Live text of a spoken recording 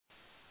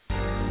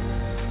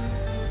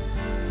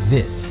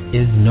This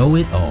is Know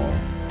It All,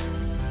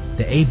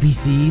 the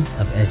ABCs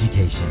of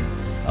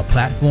Education, a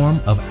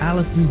platform of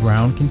Allison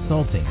Brown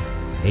Consulting,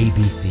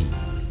 ABC,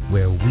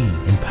 where we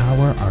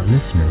empower our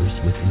listeners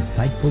with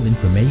insightful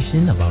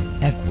information about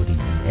equity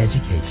in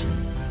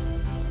education.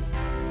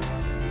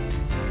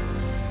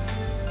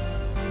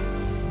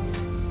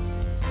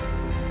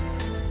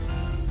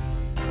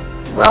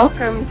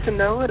 Welcome to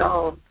Know It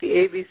All, the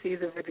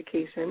ABCs of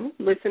Education.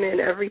 Listen in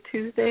every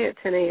Tuesday at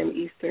 10 a.m.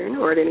 Eastern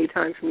or at any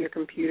time from your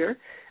computer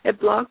at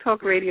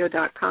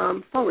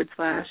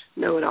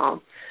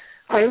blogtalkradio.com/know-it-all.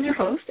 I am your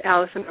host,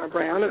 Allison R.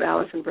 Brown of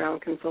Allison Brown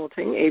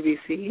Consulting,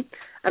 ABC.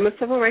 I'm a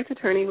civil rights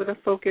attorney with a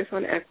focus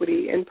on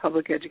equity in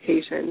public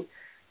education.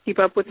 Keep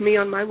up with me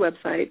on my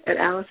website at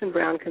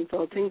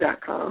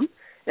AllisonBrownConsulting.com,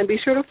 and be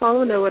sure to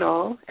follow Know It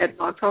All at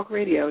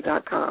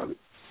blogtalkradio.com.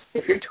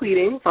 If you're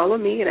tweeting, follow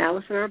me at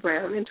Allison R.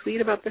 Brown and tweet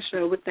about the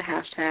show with the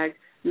hashtag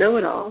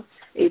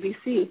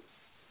KnowItAllABC.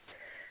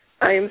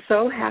 I am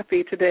so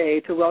happy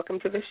today to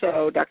welcome to the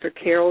show Dr.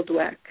 Carol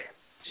Dweck.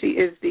 She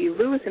is the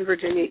Lewis and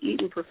Virginia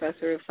Eaton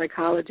Professor of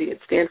Psychology at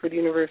Stanford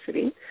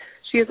University.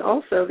 She is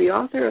also the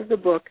author of the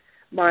book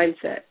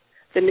Mindset,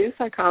 The New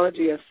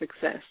Psychology of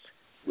Success,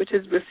 which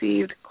has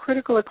received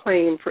critical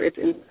acclaim for its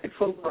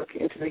insightful look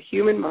into the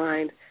human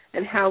mind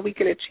and how we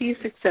can achieve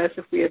success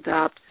if we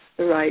adopt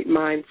the right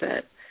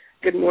mindset.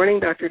 Good morning,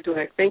 Dr.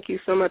 Dweck. Thank you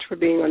so much for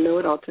being on Know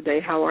It All today.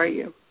 How are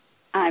you?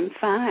 I'm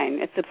fine.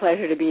 It's a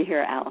pleasure to be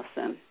here,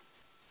 Allison.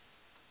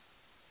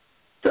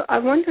 So I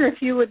wonder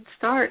if you would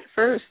start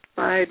first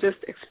by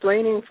just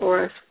explaining for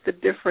us the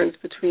difference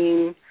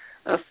between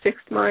a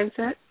fixed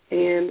mindset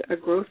and a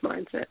growth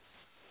mindset.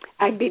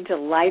 I'd be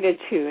delighted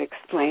to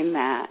explain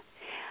that.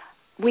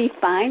 We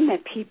find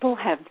that people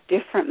have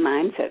different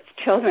mindsets,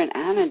 children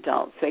and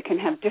adults. They can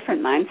have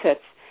different mindsets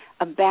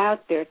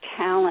about their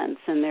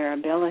talents and their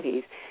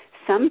abilities.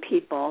 Some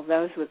people,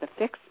 those with a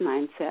fixed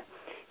mindset,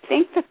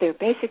 think that their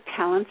basic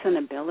talents and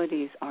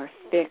abilities are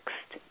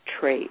fixed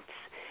traits.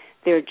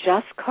 They're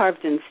just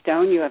carved in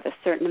stone. You have a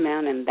certain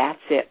amount and that's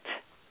it.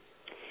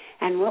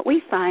 And what we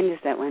find is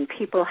that when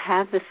people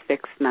have this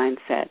fixed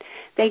mindset,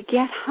 they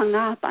get hung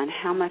up on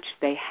how much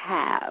they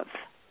have.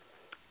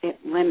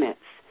 It limits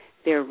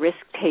their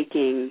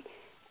risk-taking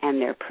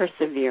and their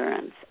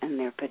perseverance and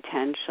their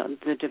potential,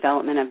 the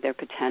development of their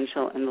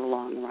potential in the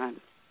long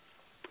run.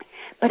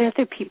 But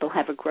other people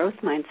have a growth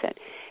mindset.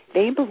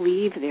 They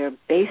believe their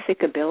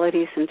basic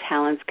abilities and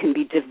talents can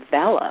be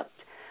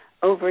developed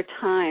over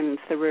time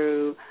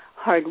through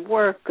hard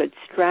work, good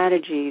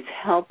strategies,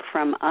 help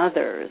from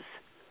others.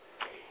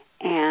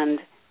 And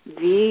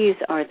these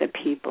are the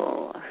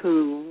people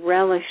who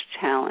relish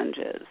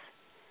challenges,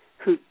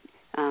 who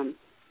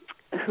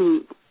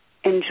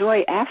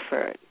enjoy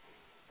effort,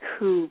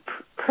 who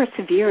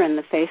persevere in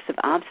the face of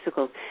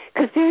obstacles,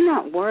 because they're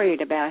not worried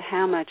about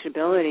how much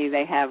ability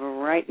they have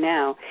right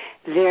now.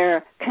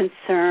 They're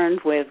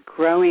concerned with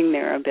growing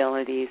their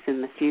abilities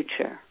in the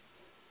future.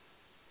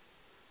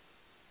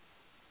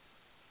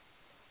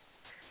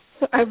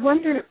 So I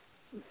wonder,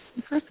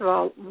 first of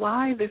all,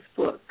 why this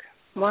book?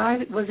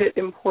 Why was it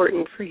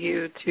important for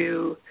you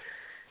to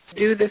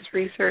do this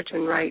research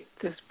and write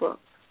this book?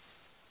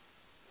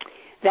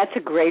 That's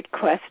a great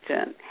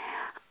question.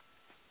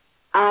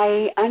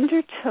 I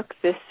undertook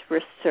this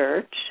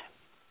research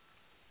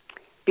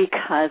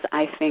because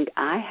I think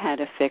I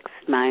had a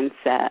fixed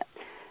mindset.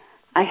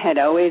 I had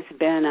always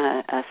been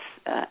a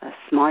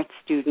smart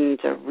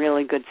student, a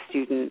really good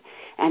student,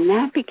 and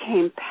that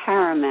became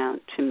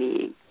paramount to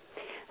me.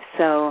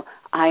 So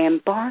I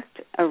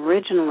embarked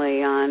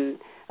originally on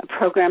a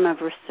program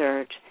of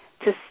research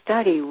to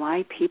study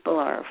why people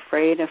are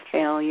afraid of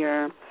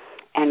failure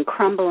and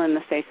crumble in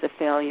the face of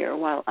failure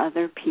while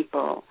other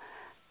people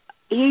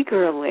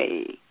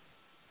eagerly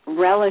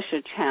relish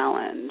a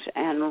challenge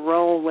and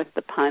roll with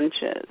the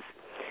punches.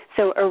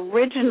 So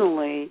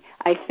originally,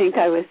 I think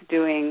I was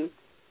doing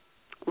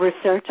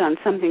research on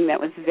something that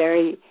was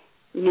very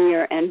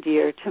near and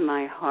dear to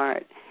my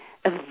heart.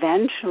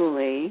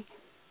 Eventually,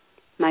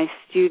 my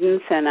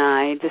students and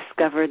I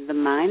discovered the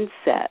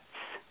mindsets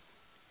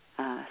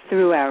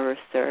through our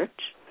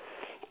research.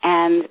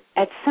 And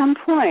at some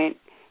point,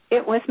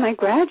 it was my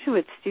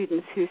graduate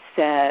students who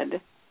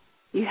said,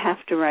 you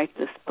have to write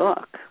this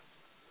book.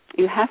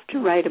 You have to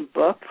write a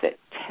book that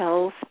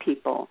tells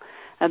people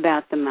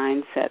about the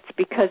mindsets,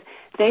 because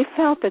they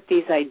felt that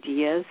these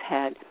ideas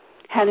had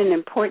an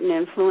important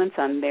influence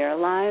on their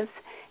lives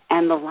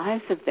and the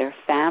lives of their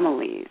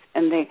families,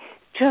 and they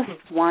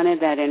just wanted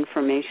that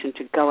information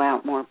to go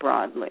out more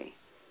broadly.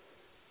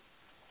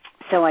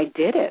 So I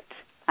did it.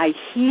 I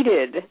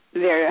heeded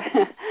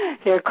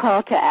their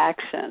call to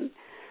action.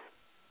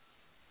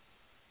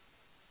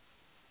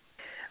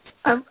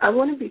 I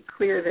want to be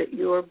clear that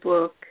your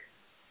book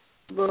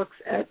looks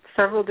at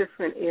several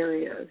different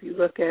areas. You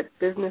look at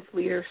business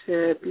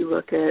leadership, you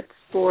look at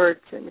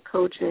sports and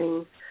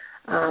coaching.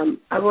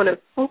 I want to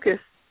focus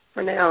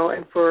for now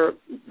and for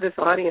this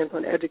audience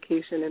on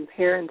education and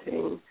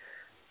parenting.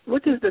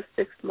 What does the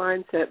fixed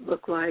mindset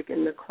look like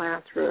in the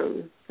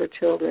classroom for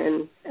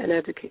children and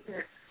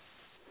educators?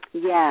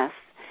 Yes.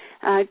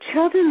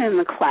 Children in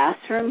the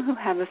classroom who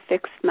have a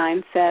fixed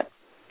mindset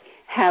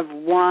have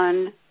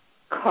one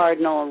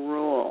cardinal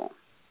rule: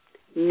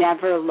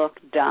 never look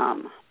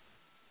dumb.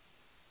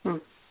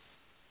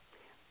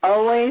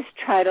 Always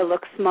try to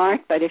look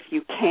smart, but if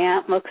you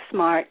can't look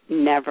smart,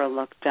 never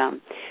look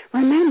dumb.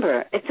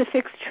 Remember, it's a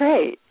fixed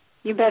trait.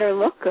 You better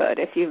look good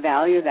if you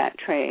value that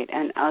trait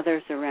and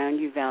others around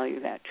you value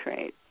that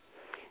trait.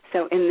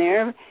 So in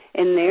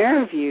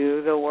their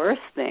view, the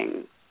worst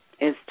thing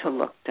is to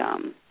look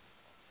dumb.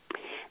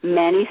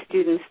 Many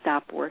students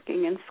stop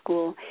working in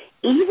school,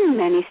 even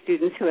many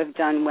students who have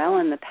done well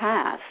in the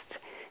past,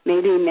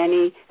 maybe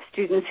many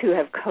students who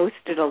have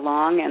coasted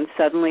along and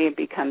suddenly it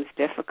becomes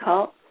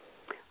difficult.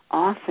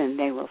 Often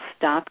they will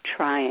stop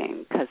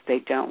trying because they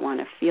don't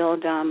want to feel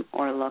dumb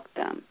or look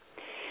dumb.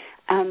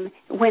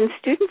 When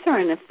students are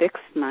in a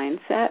fixed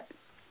mindset,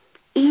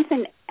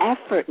 even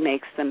effort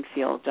makes them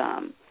feel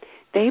dumb.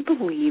 They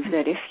believe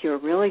that if you're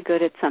really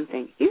good at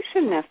something, you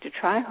shouldn't have to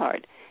try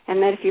hard,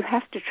 and that if you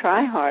have to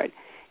try hard,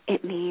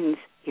 it means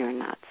you're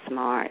not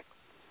smart.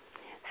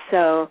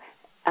 So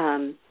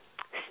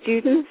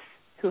students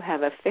who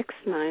have a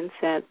fixed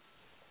mindset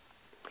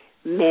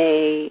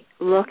may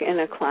look in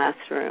a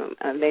classroom.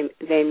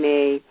 They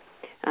may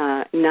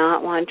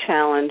not want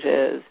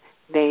challenges.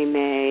 They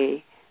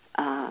may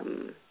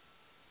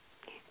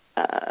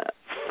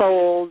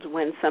fold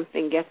when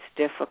something gets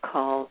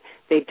difficult.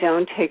 They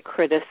don't take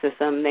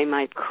criticism. They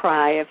might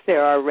cry if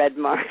there are red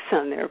marks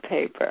on their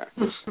paper.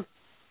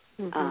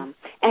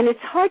 And it's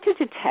hard to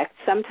detect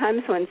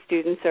sometimes when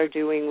students are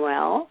doing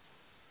well,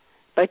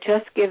 but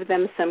just give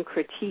them some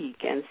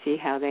critique and see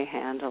how they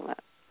handle it.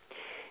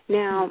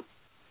 Now,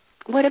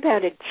 what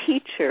about a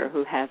teacher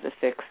who has a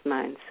fixed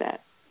mindset?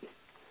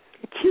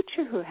 A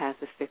teacher who has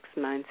a fixed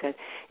mindset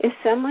is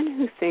someone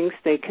who thinks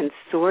they can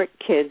sort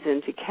kids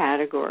into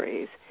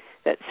categories,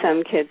 that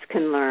some kids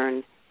can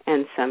learn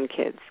and some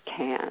kids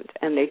can't,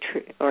 and they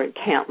or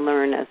can't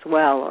learn as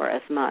well or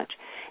as much,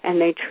 and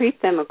they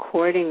treat them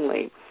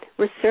accordingly.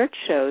 Research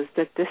shows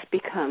that this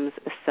becomes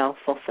a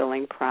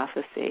self-fulfilling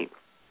prophecy.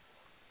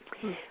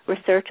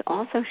 Research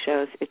also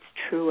shows it's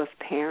true of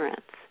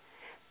parents.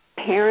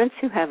 Parents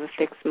who have a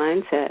fixed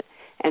mindset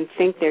and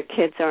think their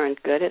kids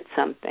aren't good at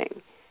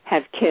something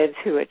have kids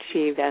who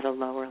achieve at a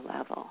lower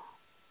level.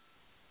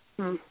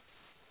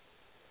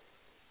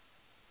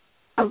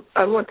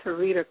 I want to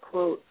read a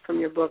quote from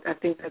your book. I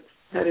think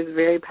that is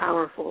very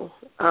powerful.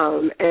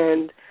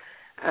 And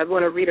I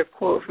want to read a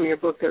quote from your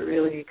book that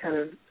really kind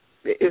of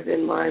is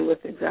in line with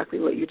exactly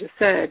what you just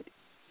said.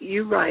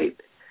 You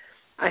write,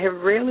 "I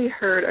have rarely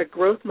heard a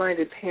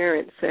growth-minded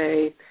parent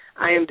say,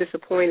 'I am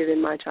disappointed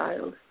in my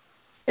child.'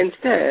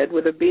 Instead,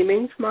 with a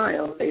beaming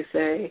smile, they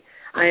say,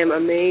 'I am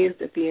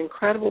amazed at the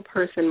incredible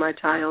person my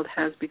child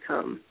has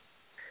become.'"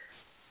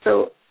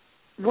 So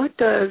what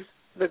does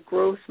the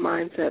growth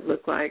mindset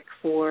look like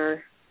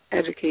for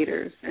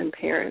educators and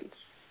parents?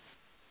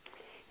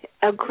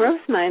 A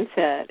growth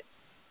mindset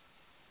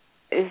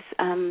is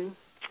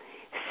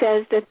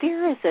says that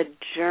there is a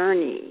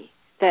journey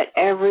that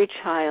every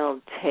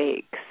child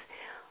takes.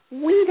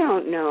 We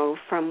don't know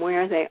from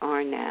where they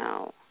are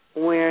now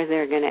where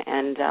they're going to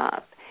end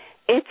up.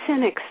 It's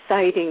an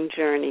exciting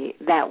journey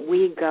that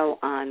we go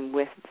on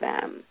with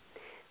them.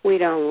 We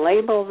don't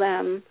label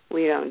them.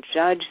 We don't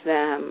judge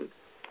them.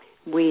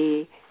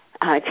 We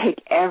take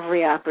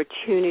every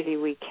opportunity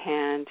we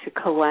can to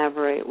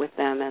collaborate with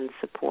them and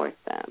support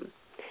them.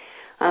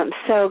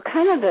 So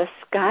kind of the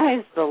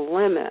sky's the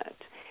limit.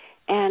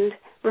 And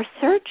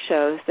research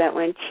shows that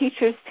when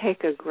teachers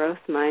take a growth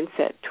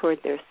mindset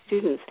toward their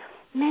students,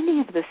 many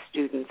of the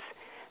students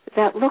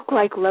that look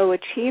like low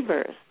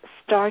achievers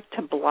start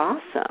to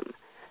blossom.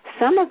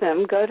 Some of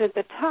them go to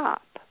the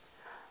top.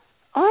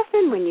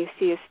 Often when you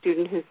see a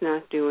student who's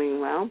not doing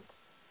well,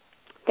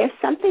 there's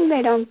something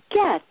they don't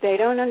get. They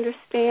don't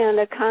understand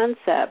a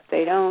concept.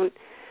 They don't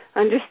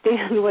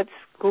understand what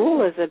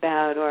school is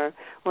about or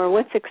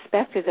what's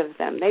expected of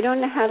them. They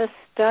don't know how to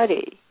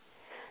study.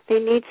 They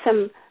need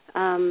some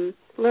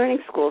learning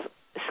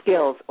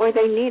skills, or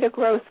they need a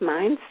growth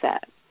mindset.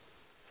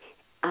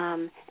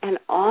 And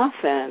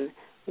often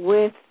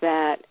with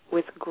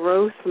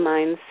growth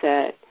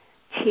mindset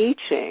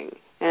teaching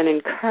and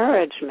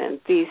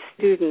encouragement, these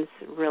students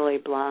really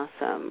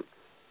blossom.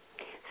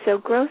 So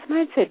growth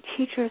mindset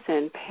teachers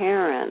and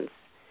parents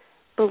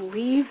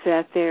believe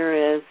that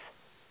there is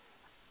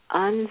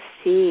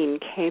unseen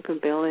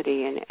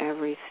capability in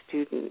every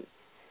student.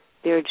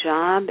 Their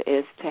job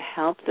is to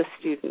help the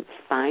student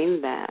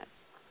find that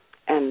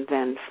and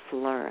then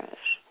flourish.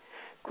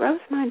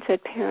 Growth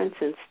mindset parents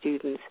and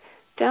students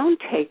don't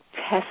take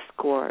test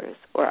scores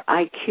or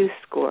IQ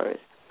scores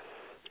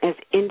as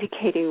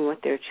indicating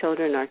what their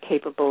children are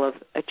capable of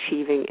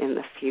achieving in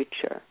the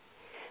future.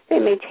 They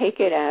may take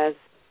it as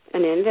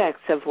an index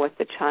of what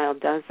the child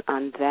does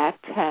on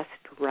that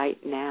test right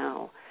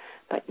now,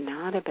 but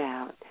not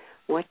about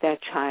what that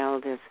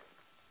child is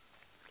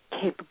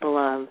capable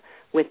of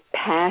with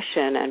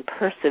passion and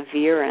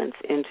perseverance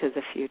into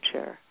the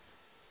future.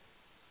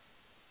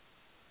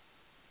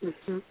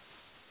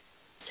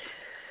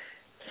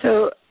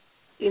 So,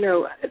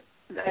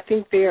 I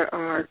think there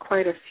are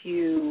quite a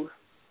few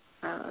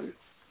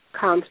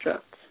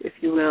constructs, if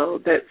you will,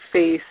 that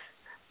face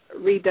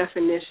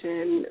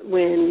redefinition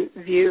when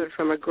viewed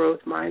from a growth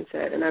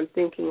mindset. And I'm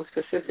thinking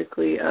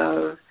specifically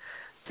of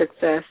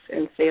success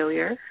and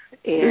failure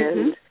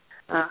and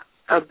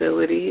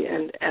ability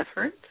and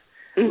effort.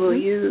 Will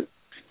you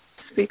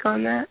speak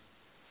on that?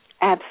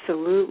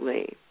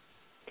 Absolutely.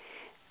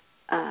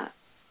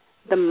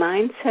 The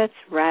mindsets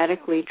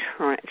radically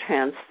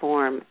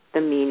transform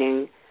the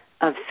meaning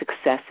of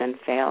success and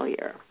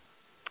failure.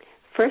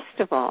 First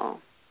of all,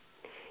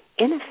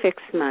 in a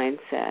fixed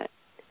mindset,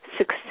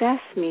 success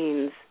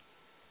means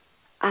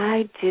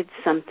I did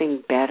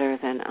something better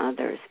than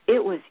others.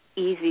 It was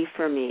easy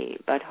for me,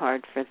 but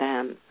hard for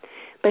them.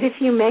 But if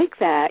you make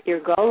that your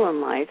goal in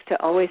life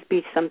to always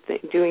be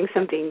doing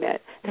something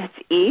that's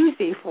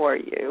easy for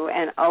you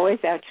and always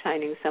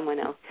outshining someone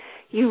else,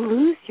 you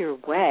lose your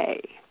way.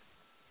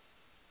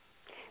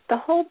 The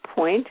whole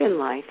point in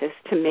life is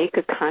to make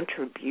a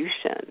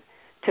contribution,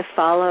 to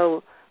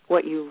follow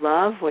what you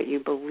love, what you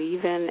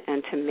believe in,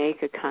 and to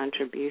make a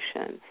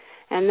contribution.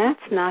 And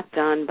that's not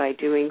done by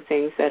doing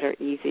things that are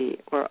easy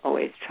or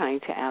always trying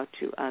to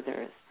outdo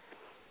others.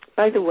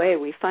 By the way,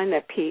 we find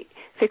that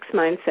fixed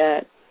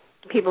mindset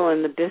people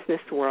in the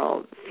business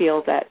world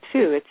feel that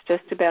too. It's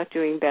just about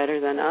doing better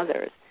than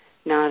others,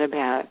 not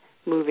about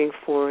moving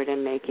forward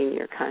and making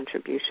your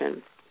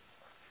contribution.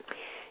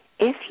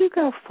 If you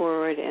go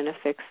forward in a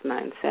fixed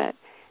mindset,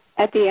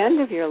 at the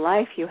end of your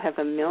life you have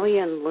a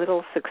million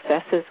little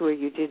successes where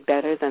you did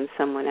better than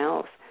someone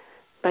else,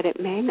 but it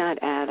may not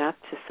add up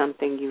to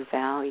something you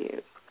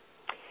value.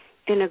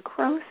 In a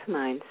growth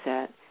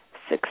mindset,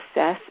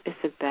 success is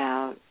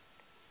about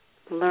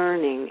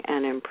learning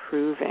and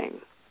improving,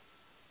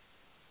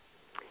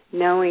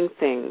 knowing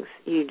things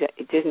you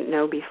didn't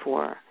know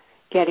before,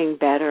 getting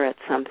better at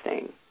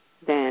something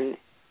than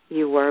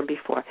you were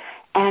before.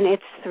 And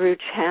it's through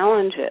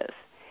challenges.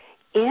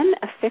 In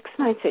a fixed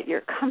mindset,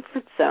 your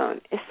comfort zone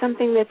is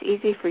something that's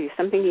easy for you,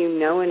 something you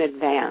know in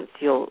advance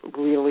you'll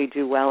really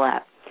do well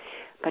at.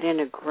 But in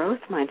a growth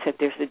mindset,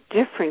 there's a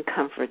different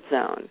comfort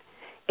zone.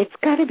 It's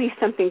got to be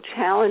something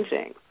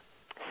challenging,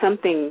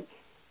 something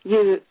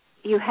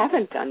you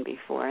haven't done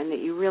before and that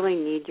you really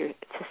need to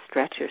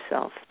stretch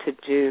yourself to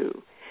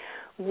do.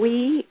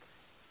 We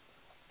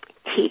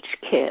teach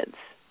kids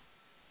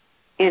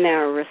in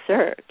our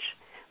research,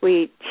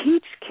 we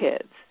teach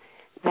kids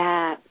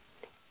that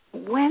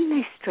when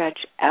they stretch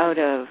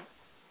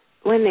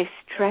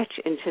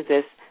into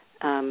this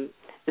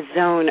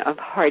zone of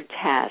hard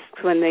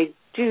tasks, when they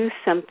do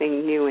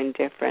something new and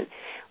different,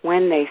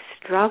 when they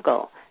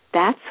struggle,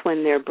 that's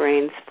when their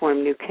brains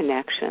form new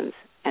connections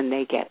and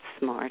they get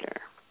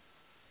smarter.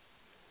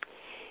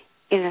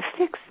 In a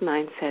fixed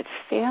mindset,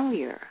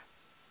 failure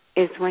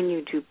is when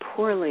you do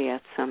poorly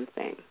at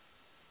something.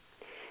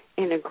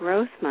 In a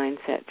growth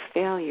mindset,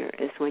 failure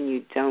is when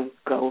you don't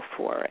go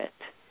for it.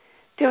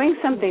 Doing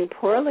something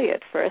poorly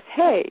at first,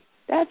 hey,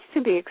 that's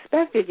to be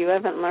expected. You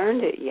haven't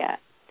learned it yet.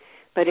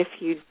 But if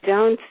you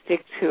don't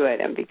stick to it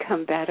and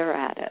become better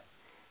at it,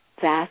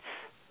 that's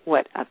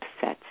what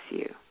upsets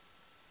you.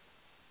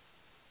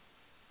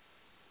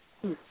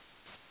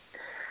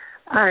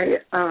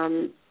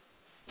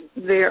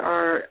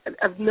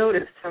 I've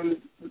noticed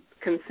some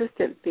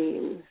consistent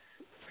themes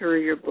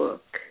through your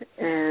book,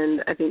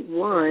 and I think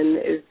one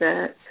is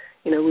that,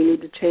 we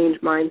need to change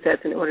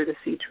mindsets in order to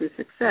see true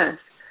success.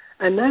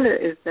 Another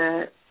is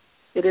that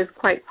it is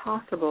quite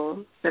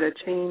possible that a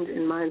change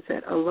in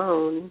mindset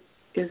alone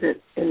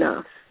isn't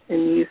enough.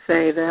 And you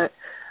say that,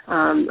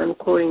 I'm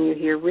quoting you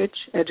here, rich,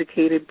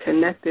 educated,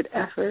 connected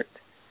effort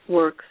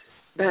works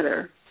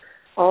better.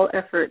 All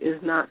effort is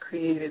not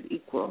created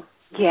equal.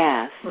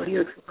 Yes. Will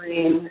you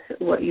explain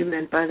what you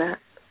meant by that?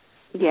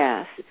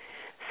 Yes.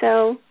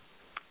 So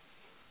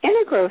in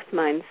a growth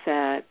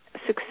mindset,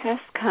 success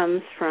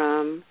comes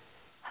from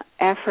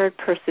effort,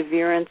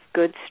 perseverance,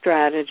 good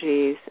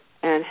strategies,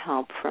 and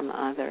help from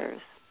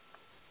others.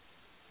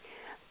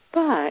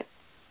 But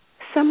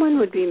someone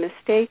would be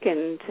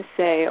mistaken to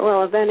say,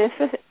 well, then if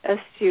a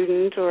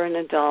student or an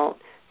adult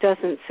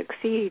doesn't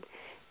succeed,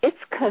 it's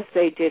because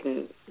they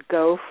didn't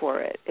go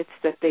for it.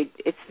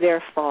 It's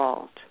their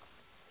fault.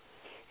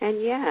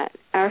 And yet,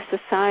 our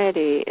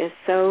society is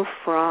so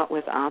fraught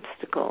with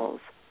obstacles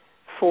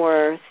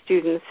for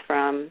students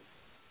from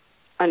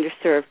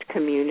underserved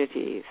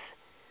communities.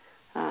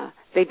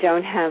 They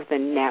don't have the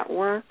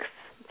networks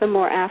the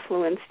more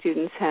affluent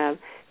students have.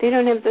 They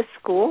don't have the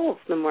schools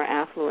the more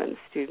affluent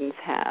students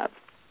have.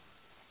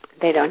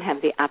 They don't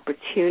have the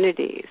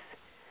opportunities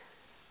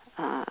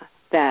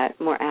that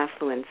more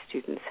affluent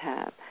students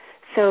have.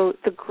 So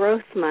the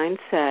growth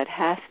mindset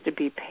has to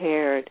be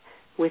paired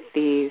with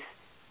these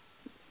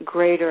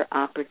greater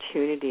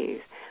opportunities.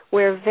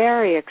 We're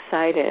very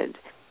excited.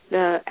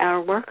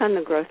 Our work on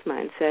the growth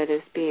mindset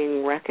is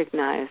being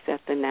recognized at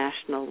the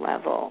national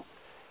level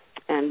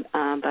and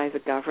by the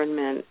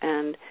government.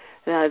 And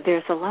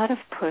there's a lot of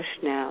push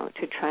now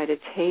to try to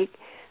take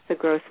the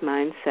growth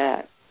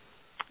mindset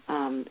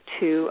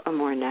to a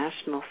more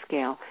national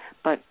scale,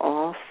 but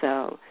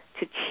also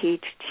to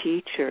teach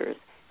teachers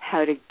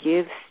how to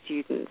give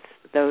students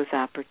those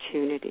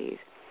opportunities.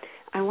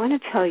 I want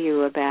to tell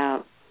you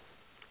about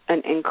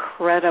an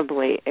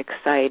incredibly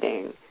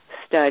exciting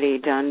study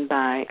done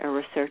by a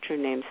researcher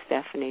named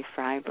Stephanie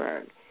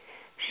Freiberg.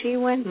 She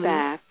went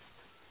back.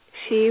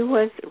 She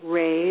was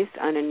raised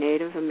on a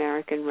Native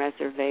American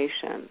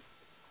reservation.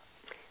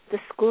 The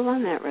school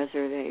on that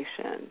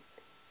reservation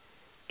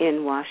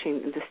in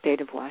Washington, the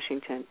state of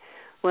Washington,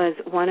 was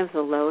one of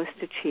the lowest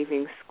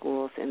achieving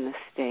schools in the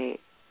state.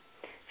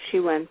 She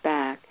went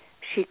back.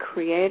 She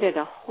created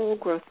a whole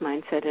growth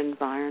mindset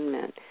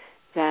environment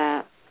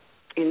that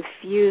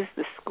infused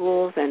the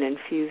schools and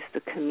infused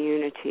the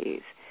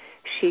communities.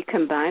 She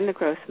combined the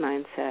growth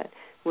mindset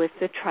with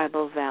the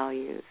tribal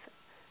values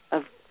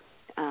of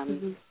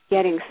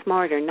getting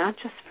smarter, not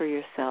just for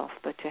yourself,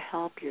 but to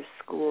help your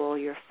school,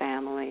 your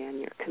family, and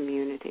your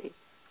community.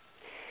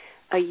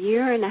 A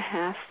year and a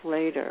half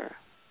later,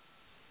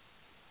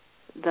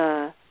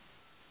 the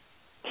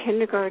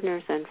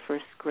kindergartners and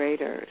first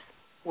graders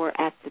were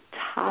at the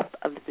top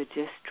of the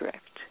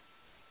district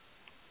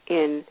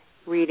in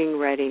reading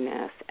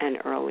readiness and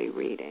early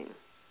reading.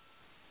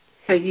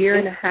 A year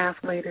and a half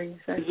later, you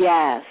said?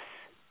 Yes.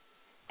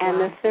 And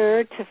wow. The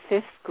third to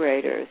fifth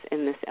graders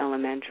in this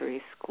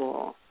elementary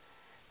school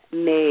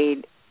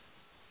made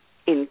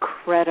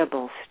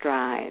incredible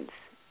strides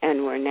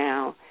and were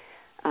now,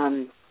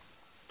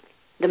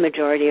 the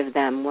majority of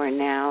them were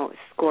now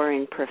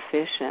scoring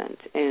proficient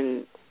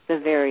in the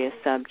various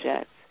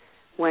subjects,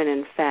 when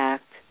in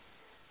fact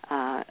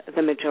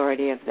the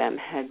majority of them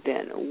had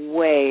been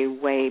way,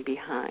 way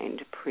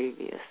behind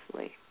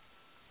previously.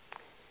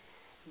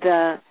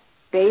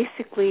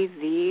 Basically,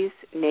 these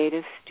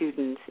Native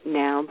students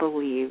now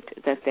believed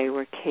that they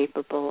were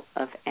capable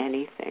of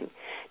anything,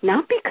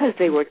 not because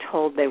they were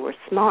told they were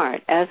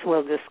smart, as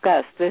we'll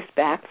discuss, this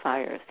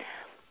backfires,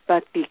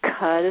 but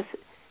because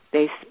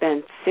they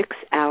spent 6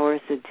 hours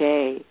a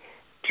day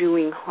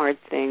doing hard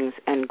things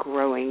and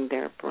growing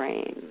their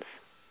brains.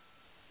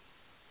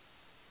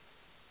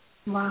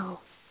 Wow.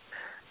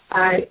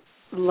 I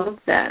love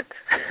that.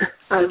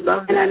 I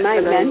love that. And I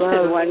might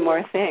mention one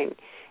more thing.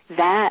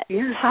 That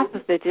top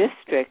of the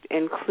district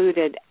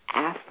included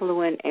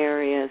affluent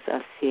areas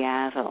of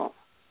Seattle.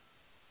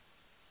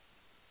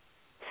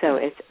 So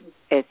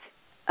it's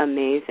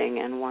amazing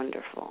and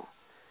wonderful.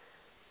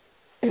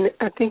 And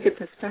I think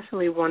it's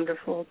especially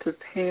wonderful to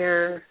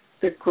pair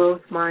the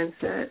growth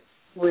mindset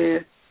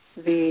with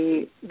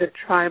the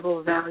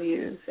tribal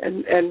values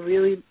and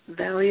really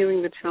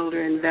valuing the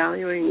children,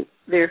 valuing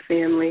their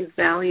families,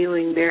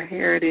 valuing their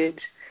heritage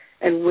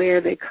and where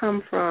they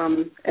come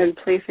from, and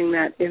placing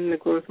that in the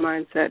growth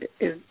mindset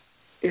is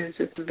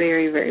just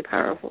very, very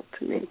powerful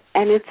to me.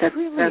 And it's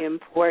really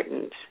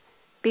important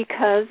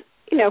because,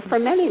 for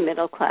many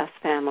middle-class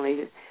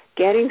families,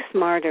 getting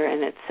smarter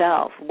in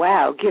itself,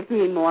 wow, give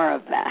me more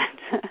of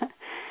that.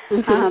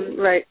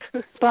 Right.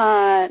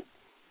 But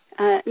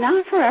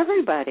not for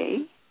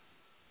everybody.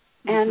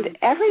 And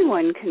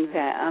everyone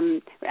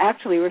can,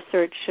 actually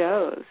research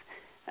shows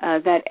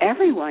that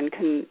everyone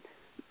can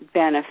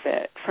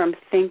benefit from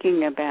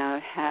thinking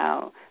about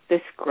how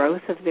this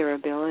growth of their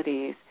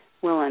abilities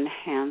will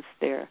enhance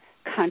their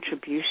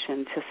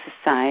contribution to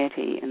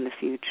society in the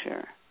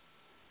future.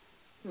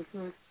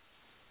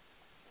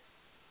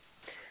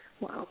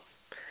 Wow.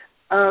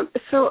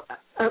 So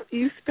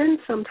you spend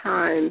some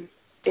time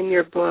in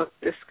your book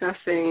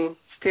discussing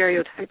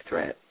stereotype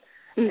threat.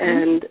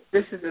 And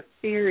this is a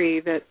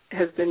theory that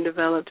has been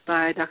developed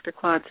by Dr.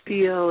 Claude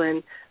Spiel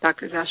and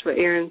Dr. Joshua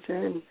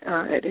Aronson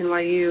at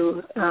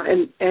NYU.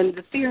 And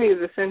the theory is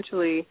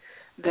essentially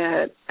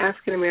that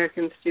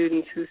African-American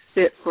students who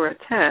sit for a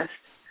test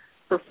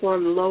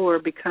perform lower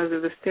because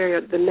of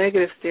the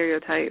negative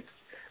stereotypes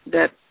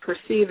that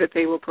perceive that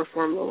they will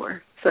perform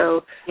lower.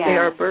 So they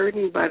are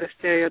burdened by the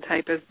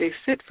stereotype as they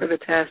sit for the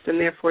test and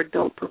therefore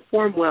don't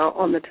perform well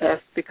on the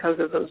test because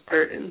of those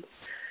burdens.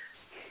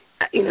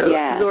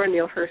 Zora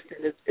Neale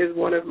Hurston is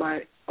one of my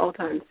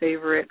all-time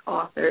favorite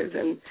authors,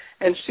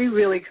 and she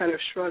really kind of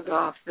shrugged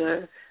off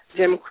the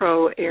Jim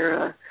Crow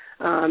era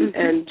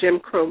and Jim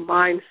Crow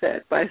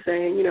mindset by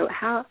saying,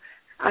 how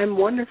I'm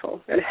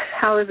wonderful, and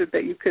how is it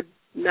that you could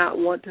not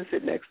want to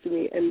sit next to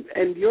me,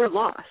 and you're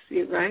lost,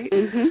 right?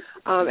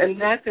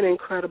 And that's an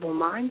incredible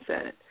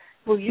mindset.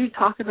 Will you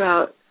talk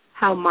about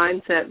how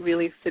mindset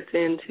really fits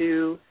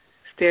into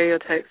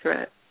stereotype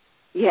threat?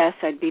 Yes,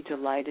 I'd be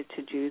delighted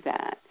to do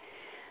that.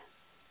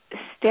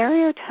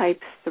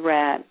 Stereotype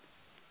threat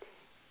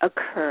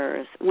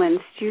occurs when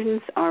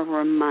students are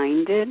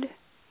reminded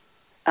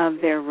of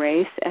their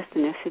race,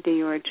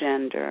 ethnicity, or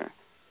gender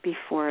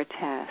before a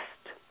test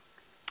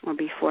or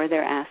before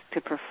they're asked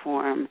to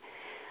perform.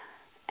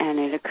 And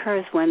it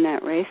occurs when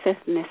that race,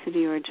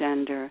 ethnicity, or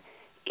gender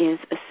is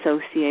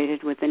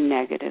associated with a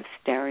negative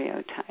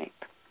stereotype.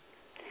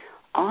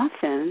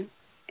 Often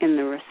in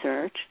the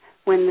research,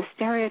 when the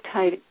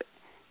stereotype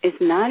is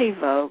not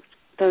evoked,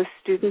 those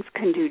students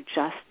can do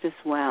just as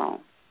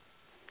well.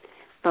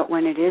 But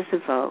when it is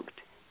evoked,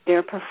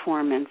 their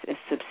performance is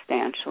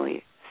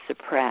substantially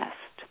suppressed.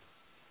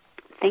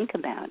 Think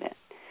about it.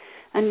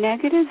 A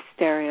negative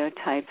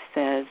stereotype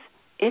says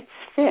it's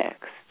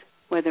fixed,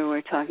 whether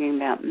we're talking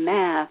about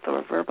math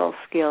or verbal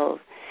skills.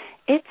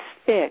 It's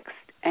fixed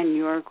and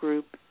your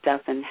group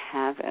doesn't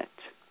have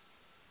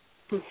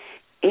it.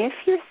 If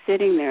you're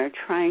sitting there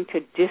trying to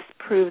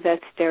disprove that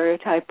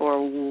stereotype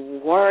or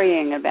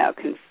worrying about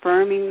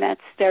confirming that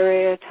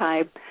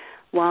stereotype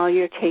while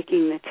you're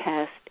taking the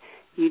test,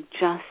 you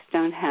just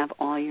don't have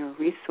all your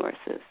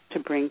resources to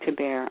bring to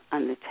bear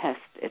on the test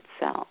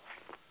itself.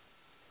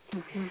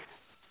 Mm-hmm.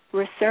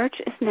 Research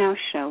is now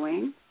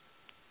showing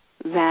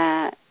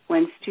that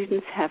when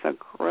students have a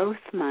growth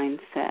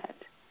mindset,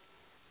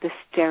 the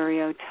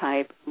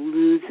stereotype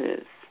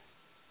loses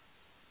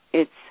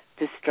its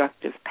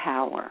destructive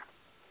power.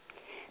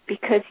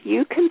 Because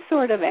you can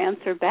sort of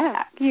answer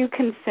back. You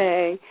can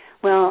say,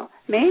 well,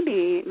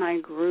 maybe my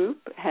group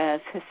has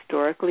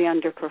historically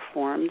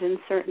underperformed in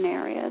certain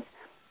areas,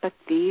 but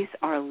these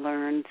are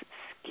learned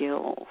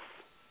skills.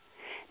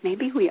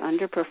 Maybe we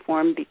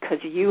underperformed because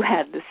you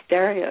had the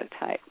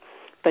stereotype,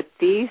 but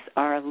these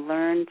are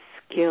learned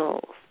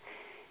skills.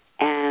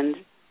 And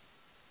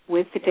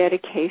with the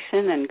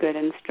dedication and good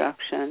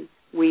instruction,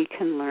 we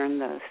can learn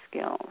those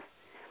skills.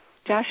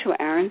 Joshua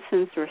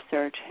Aronson's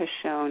research has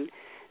shown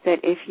that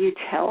if you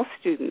tell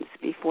students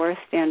before a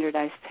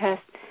standardized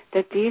test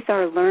that these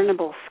are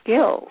learnable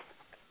skills,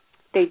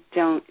 they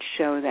don't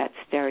show that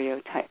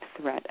stereotype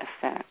threat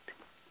effect.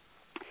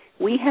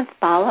 We have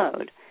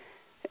followed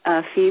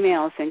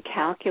females in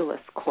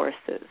calculus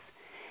courses,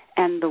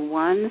 and the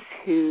ones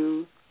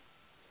who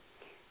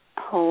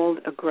hold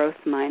a growth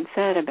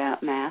mindset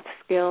about math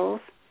skills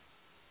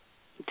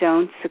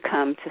don't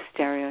succumb to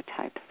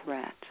stereotype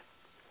threat.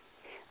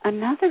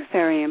 Another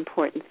very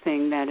important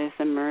thing that is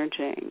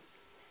emerging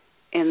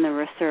in the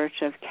research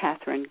of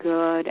Catherine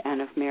Good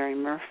and of Mary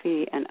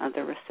Murphy and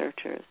other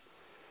researchers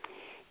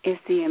is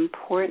the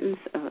importance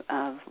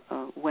of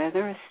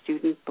whether a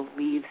student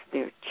believes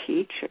their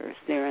teachers,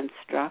 their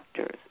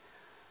instructors,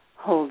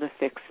 hold a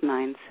fixed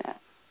mindset.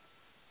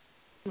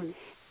 Mm-hmm.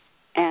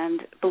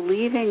 And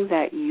believing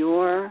that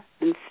your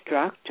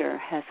instructor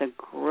has a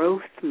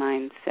growth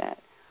mindset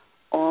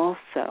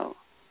also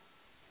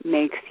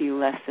makes you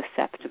less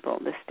susceptible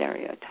to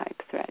stereotype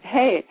threat.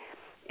 Hey,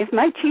 if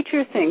my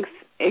teacher thinks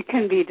it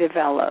can be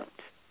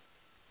developed,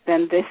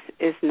 then this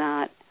is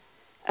not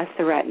a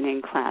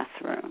threatening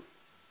classroom.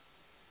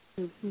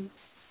 Mm-hmm.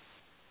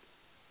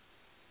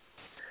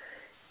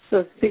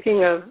 So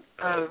speaking of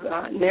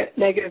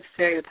negative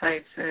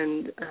stereotypes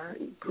and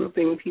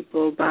grouping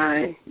people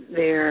by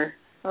their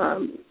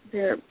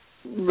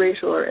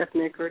racial or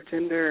ethnic or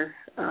gender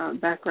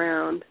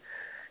background,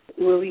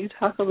 will you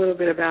talk a little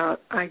bit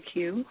about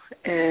IQ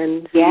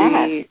and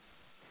the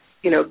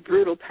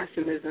brutal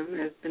pessimism,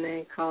 as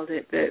Benet called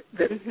it,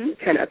 that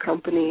can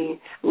accompany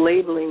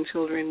labeling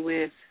children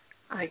with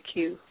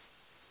IQ?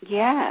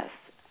 Yes,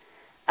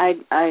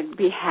 I'd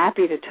be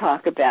happy to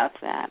talk about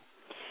that.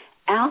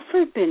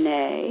 Alfred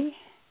Binet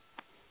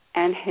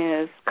and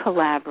his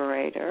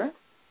collaborator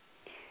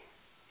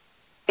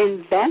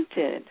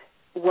invented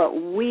what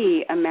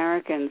we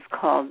Americans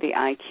called the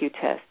IQ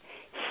test.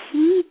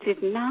 He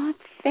did not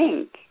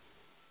think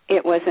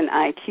it was an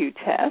IQ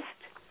test.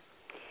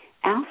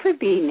 Alfred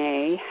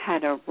Binet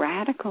had a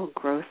radical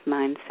growth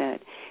mindset.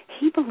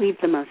 He believed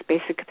the most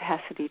basic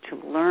capacity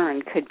to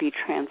learn could be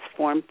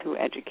transformed through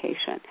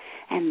education,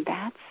 and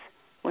that's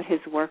what his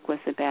work was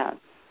about.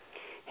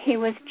 He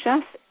was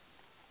just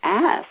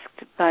asked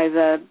by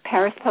the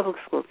Paris Public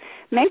Schools,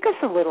 make us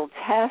a little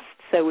test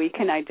so we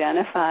can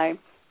identify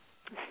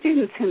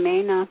students who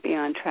may not be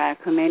on track,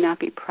 who may not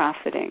be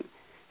profiting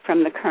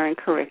from the current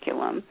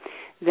curriculum.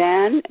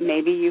 Then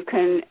maybe you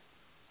can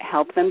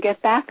help them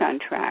get back on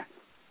track.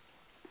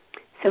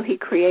 So he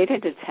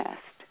created a test.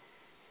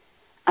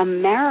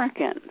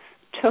 Americans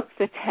took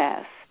the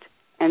test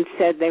and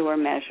said they were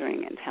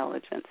measuring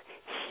intelligence.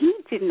 He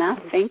did not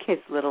think his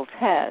little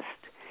test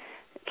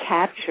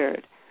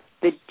captured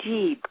the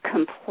deep,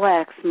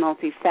 complex,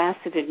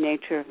 multifaceted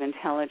nature of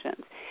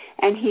intelligence.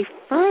 And he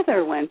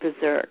further went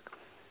berserk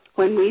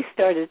when we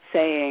started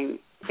saying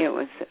it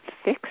was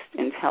fixed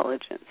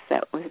intelligence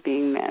that was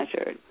being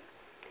measured.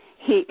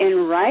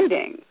 In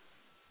writing,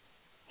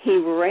 he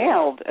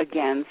railed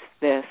against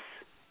this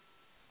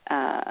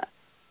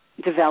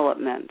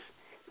development,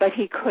 but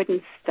he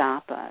couldn't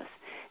stop us.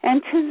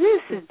 And to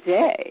this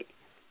day,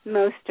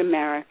 most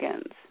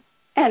Americans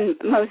and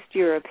most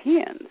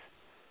Europeans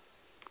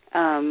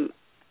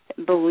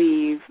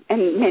believe,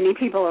 and many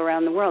people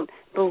around the world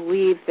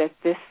believe, that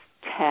this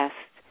test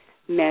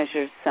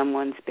measures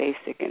someone's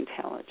basic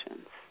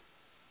intelligence.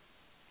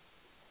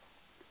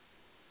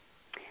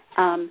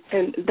 And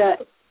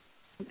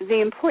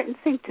the important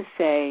thing to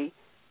say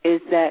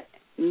is that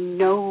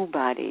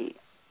nobody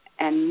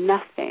and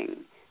nothing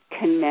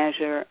can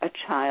measure a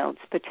child's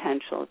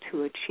potential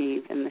to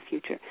achieve in the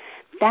future.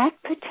 That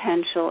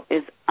potential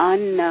is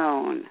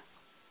unknown.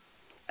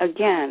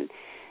 Again,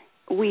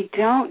 we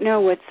don't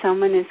know what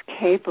someone is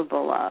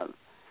capable of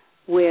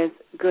with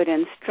good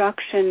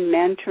instruction,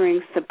 mentoring,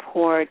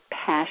 support,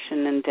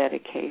 passion, and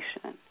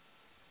dedication.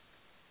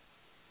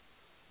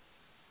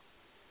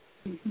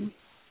 Mm-hmm.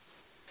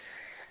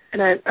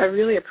 And I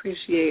really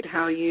appreciate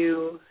how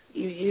you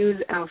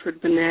use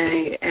Alfred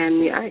Binet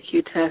and the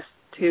IQ test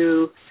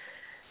to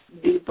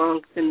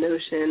debunk the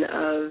notion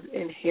of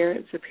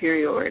inherent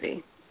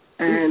superiority.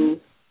 And,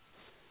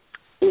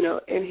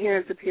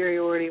 inherent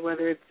superiority,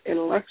 whether it's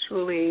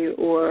intellectually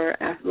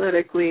or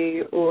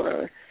athletically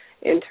or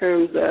in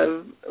terms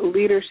of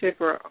leadership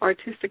or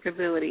artistic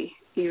ability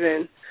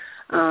even,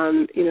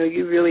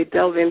 you really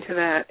delve into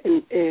that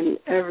in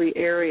every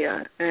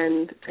area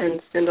and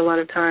spend a lot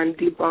of time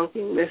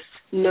debunking this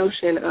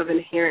notion of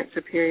inherent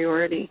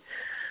superiority.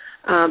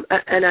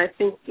 And I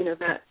think,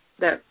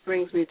 that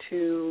brings me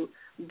to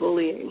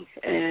bullying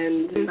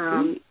and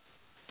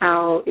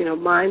how,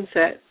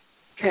 mindset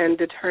can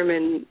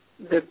determine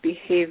the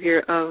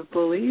behavior of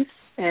bullies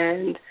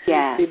and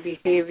the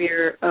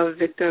behavior of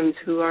victims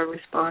who are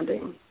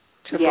responding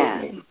to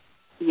bullying.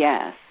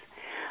 Yes.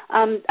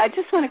 I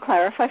just want to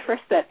clarify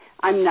first that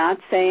I'm not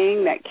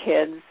saying that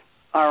kids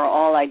are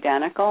all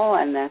identical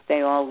and that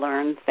they all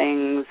learn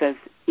things as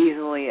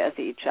easily as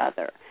each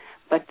other,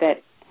 but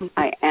that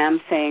I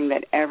am saying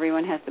that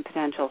everyone has the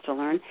potential to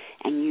learn,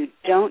 and you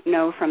don't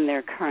know from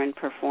their current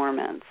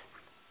performance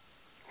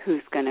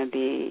who's going to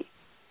be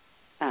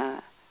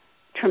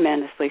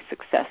tremendously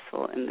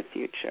successful in the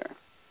future.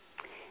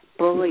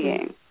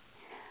 Bullying,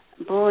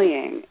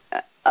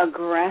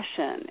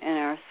 aggression in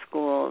our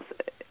schools,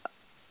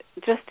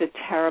 just a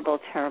terrible,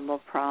 terrible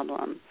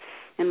problem.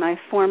 And my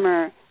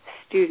former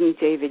student,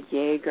 David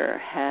Yeager,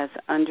 has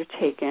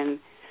undertaken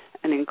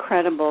an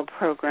incredible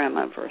program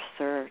of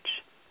research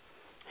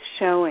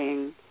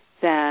showing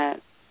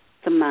that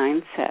the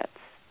mindsets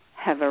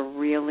have a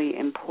really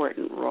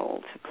important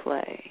role to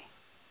play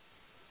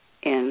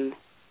in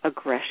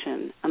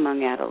aggression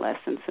among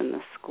adolescents in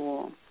the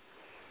school.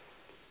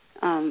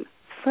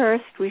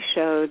 First, we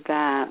showed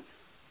that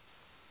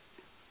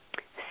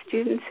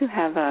students who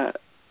have a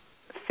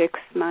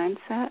fixed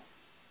mindset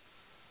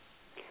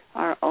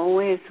are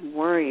always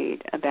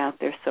worried about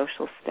their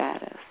social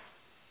status.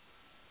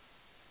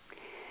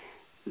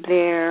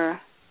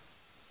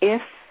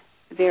 If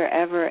they're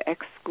ever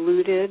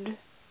excluded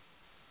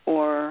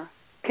or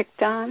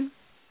picked on,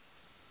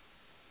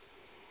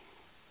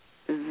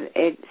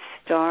 it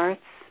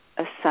starts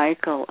a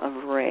cycle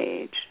of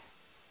rage.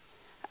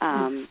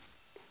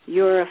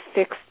 You're a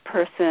fixed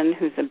person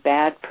who's a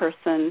bad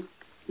person.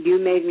 You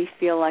made me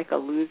feel like a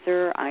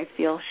loser. I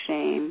feel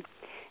shame.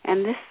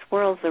 And this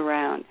swirls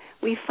around.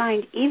 We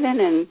find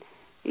even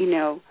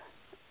in,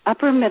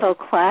 upper middle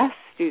class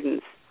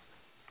students,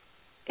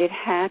 it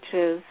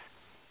hatches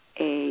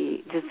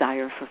a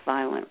desire for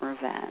violent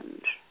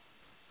revenge.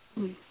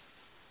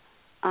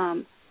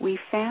 We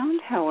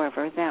found,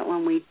 however, that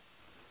when we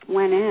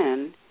went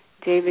in,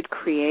 David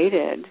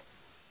created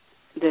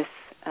this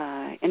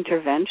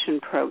intervention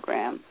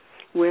program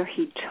where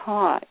he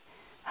taught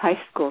high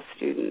school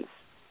students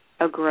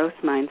a growth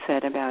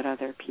mindset about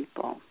other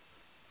people.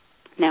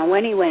 Now,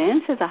 when he went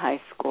into the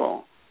high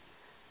school,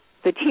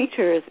 the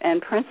teachers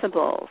and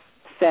principals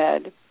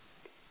said,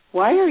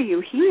 "Why are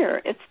you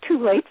here? It's too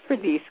late for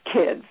these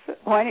kids.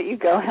 Why don't you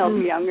go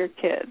help younger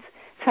kids?"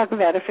 Talk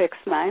about a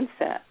fixed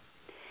mindset.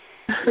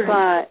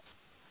 But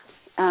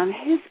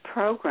his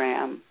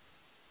program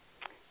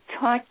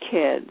taught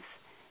kids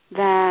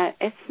that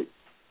it's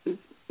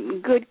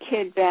good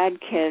kid, bad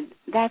kid,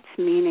 that's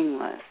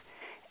meaningless.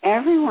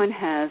 Everyone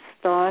has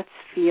thoughts,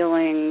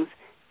 feelings,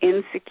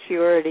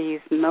 insecurities,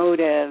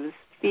 motives,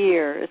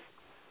 fears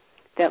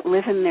that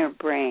live in their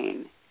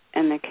brain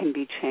and that can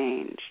be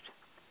changed.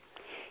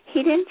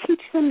 He didn't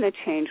teach them that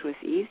change was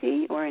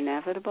easy or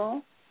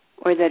inevitable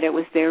or that it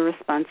was their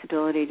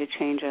responsibility to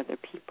change other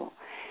people.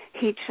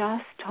 He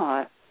just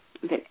taught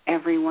that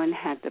everyone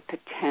had the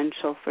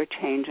potential for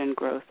change and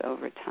growth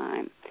over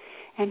time.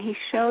 And he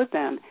showed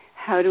them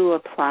how to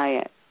apply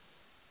it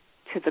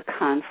to the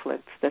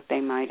conflicts that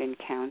they might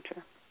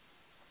encounter.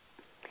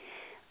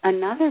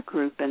 Another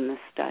group in the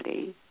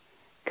study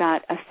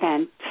got a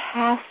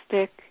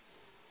fantastic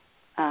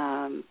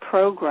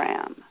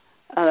program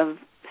of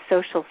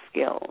social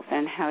skills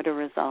and how to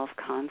resolve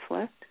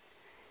conflict.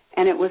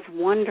 And it was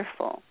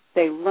wonderful.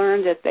 They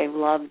learned it, they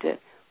loved it,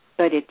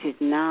 but it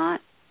did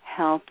not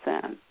help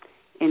them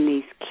in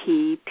these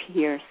key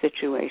peer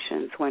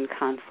situations when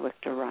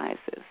conflict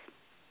arises.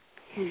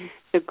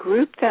 The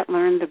group that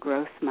learned the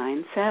growth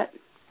mindset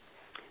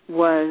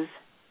was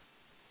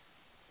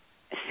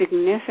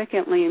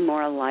significantly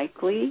more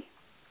likely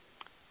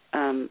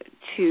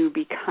to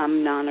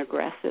become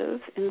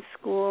non-aggressive in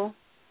school,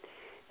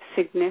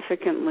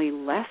 significantly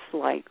less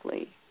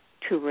likely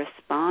to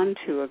respond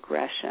to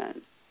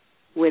aggression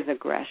with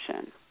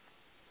aggression,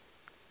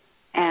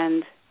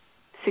 and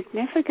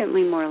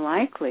significantly more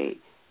likely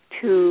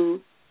to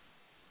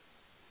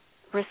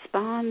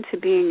respond to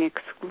being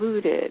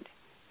excluded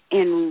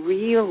in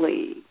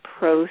really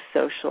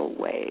pro-social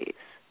ways.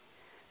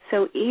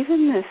 So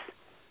even this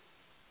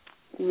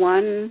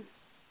one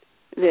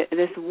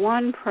this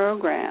one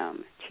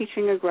program,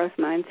 teaching a growth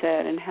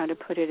mindset and how to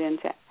put it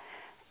into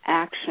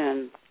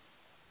action,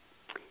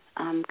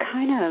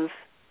 kind of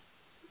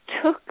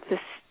took the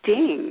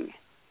sting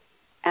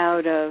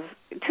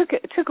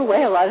took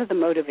away a lot of the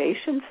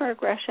motivation for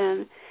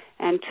aggression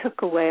and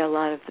took away a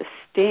lot of the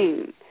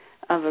sting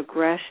of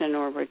aggression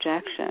or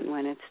rejection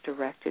when it's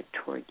directed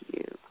toward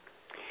you.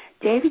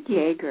 David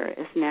Yeager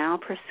is now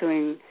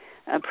pursuing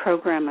a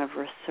program of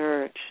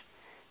research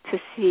to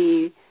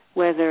see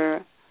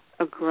whether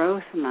a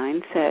growth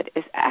mindset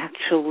is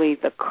actually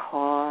the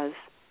cause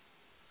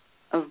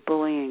of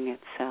bullying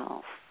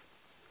itself.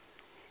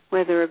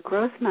 Whether a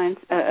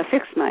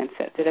fixed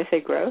mindset, did I say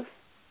growth?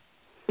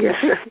 Yes.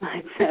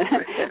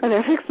 Whether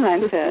a fixed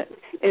mindset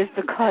is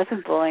the cause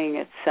of bullying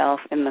itself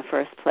in the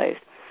first place.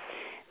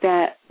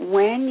 That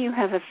when you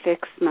have a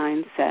fixed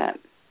mindset,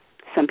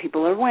 some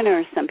people are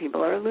winners, some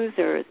people are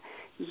losers,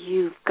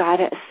 you've got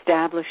to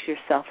establish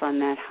yourself on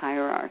that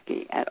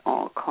hierarchy at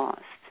all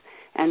costs.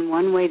 And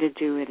one way to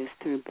do it is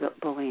through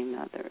bullying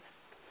others.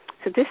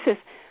 So this is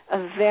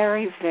a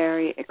very,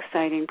 very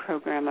exciting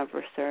program of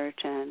research,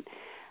 and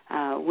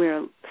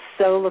we're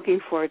so looking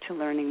forward to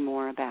learning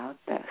more about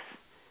this.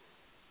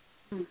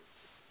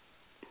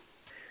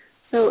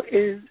 So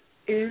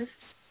is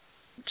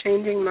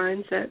changing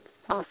mindsets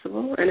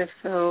possible? And if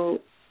so,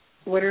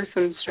 what are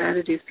some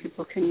strategies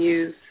people can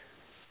use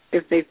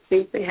if they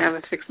think they have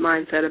a fixed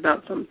mindset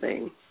about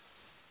something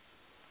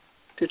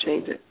to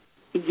change it?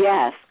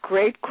 Yes,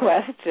 great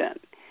question.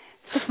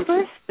 The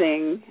first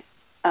thing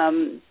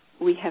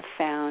we have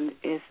found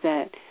is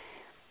that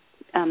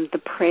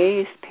the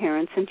praise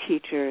parents and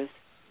teachers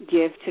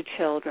give to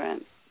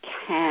children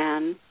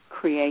can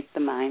create the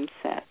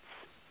mindsets.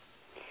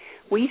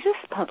 We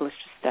just published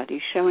a study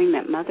showing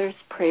that mothers'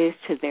 praise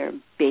to their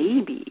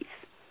babies,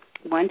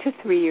 1 to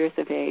 3 years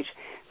of age,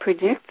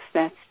 predicts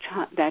that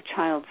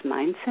child's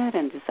mindset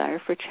and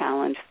desire for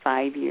challenge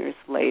 5 years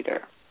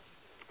later.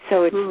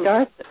 So it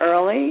starts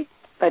early,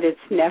 but it's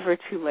never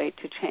too late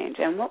to change.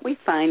 And what we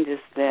find is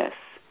this,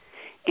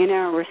 in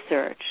our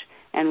research,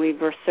 and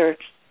we've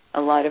researched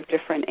a lot of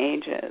different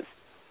ages,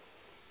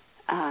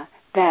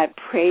 that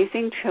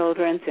praising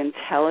children's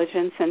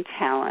intelligence and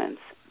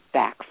talents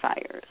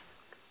backfires.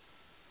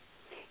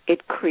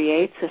 It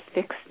creates a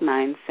fixed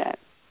mindset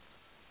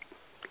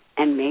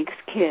and makes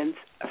kids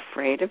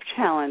afraid of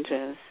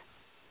challenges,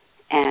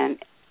 and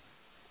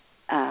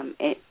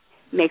it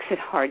makes it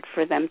hard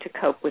for them to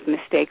cope with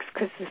mistakes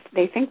because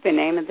they think the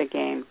name of the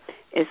game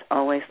is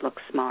always look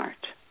smart.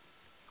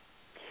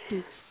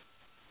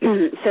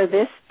 So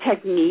this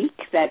technique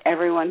that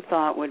everyone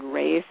thought would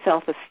raise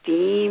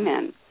self-esteem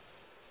and,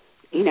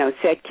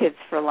 set kids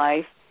for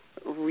life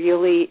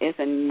really is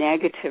a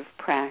negative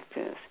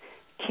practice.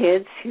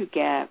 Kids who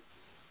get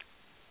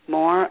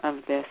more of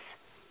this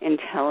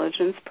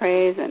intelligence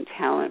praise and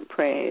talent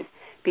praise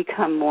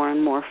become more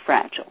and more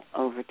fragile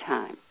over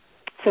time.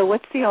 So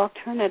what's the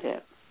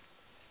alternative?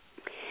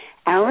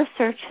 Our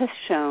research has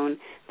shown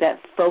that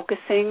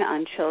focusing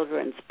on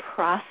children's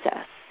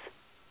process,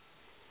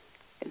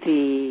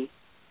 the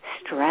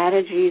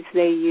strategies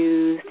they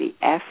use, the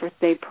effort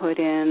they put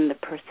in, the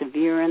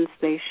perseverance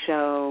they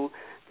show,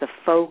 the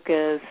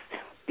focus,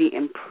 the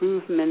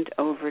improvement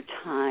over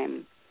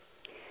time,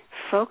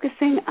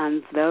 focusing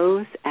on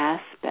those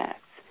aspects,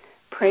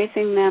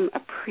 praising them,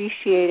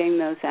 appreciating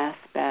those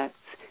aspects,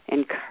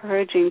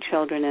 encouraging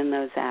children in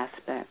those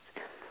aspects,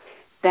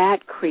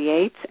 that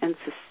creates and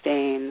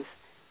sustains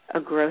a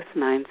growth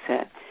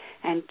mindset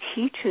and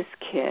teaches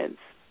kids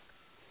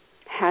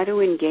how to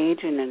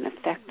engage in an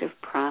effective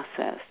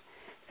process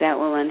that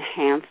will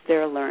enhance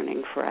their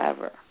learning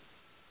forever.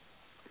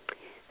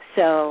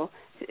 So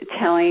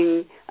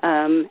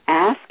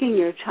asking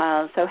your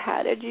child, so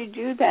how did you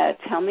do that?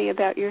 Tell me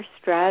about your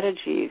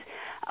strategies.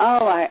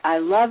 Oh, I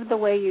love the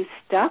way you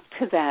stuck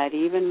to that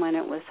even when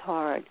it was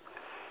hard.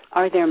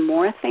 Are there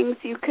more things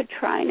you could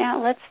try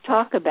now? Let's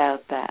talk about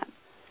that.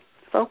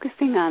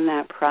 Focusing on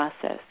that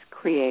process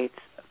creates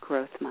a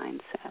growth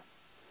mindset.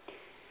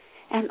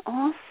 And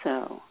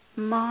also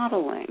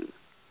modeling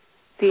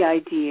the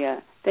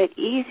idea that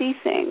easy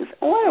things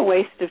or a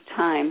waste of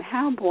time,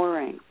 how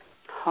boring,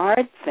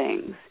 hard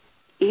things,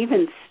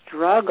 even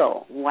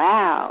struggle,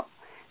 wow,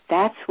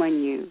 that's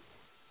when you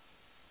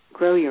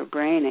grow your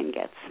brain and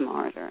get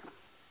smarter.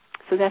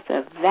 So that's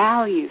a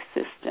value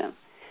system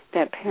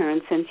that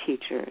parents and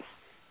teachers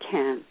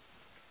can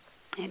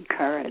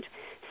encourage.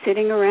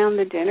 Sitting around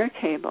the dinner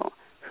table,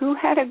 who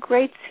had a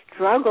great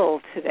struggle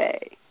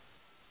today?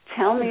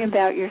 Tell me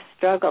about your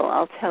struggle.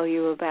 I'll tell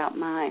you about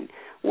mine.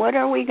 What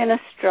are we going to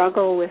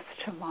struggle with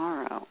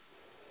tomorrow?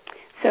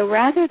 So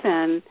rather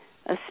than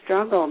a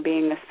struggle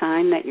being a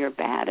sign that you're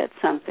bad at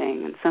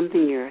something and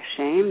something you're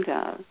ashamed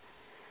of,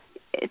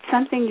 it's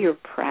something you're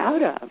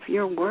proud of.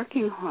 You're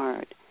working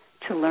hard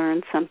to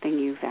learn something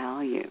you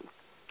value.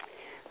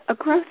 A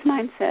growth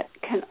mindset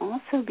can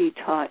also be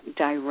taught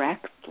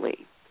directly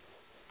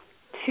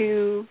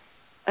to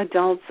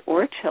adults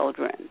or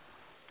children.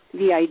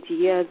 The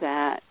idea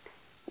that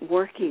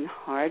working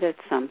hard at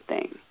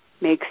something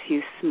makes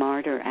you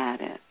smarter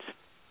at it.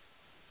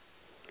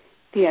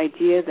 The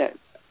idea that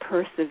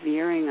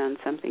persevering on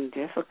something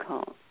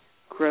difficult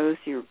grows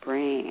your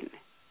brain.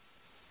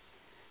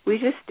 We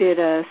just did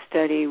a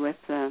study with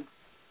the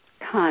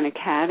Khan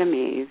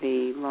Academy,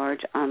 the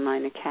large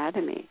online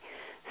academy.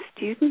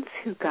 Students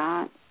who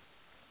got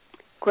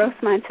growth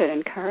mindset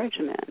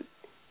encouragement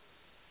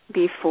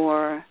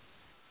before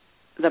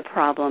the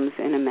problems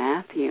in a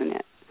math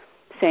unit,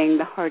 saying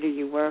the harder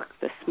you work,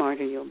 the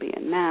smarter you'll be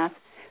in math.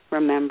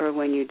 Remember,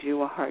 when you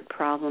do a hard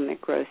problem,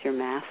 it grows your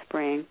math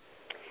brain.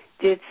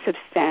 Did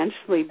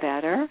substantially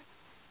better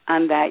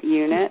on that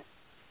unit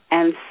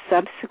and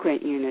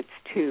subsequent units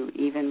too,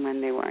 even when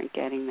they weren't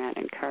getting that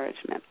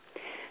encouragement.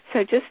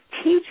 So just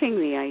teaching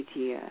the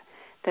idea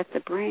that the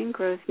brain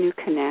grows new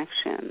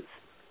connections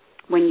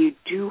when you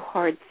do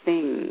hard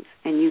things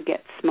and you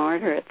get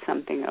smarter at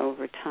something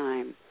over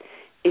time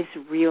is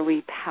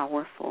really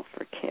powerful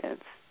for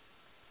kids.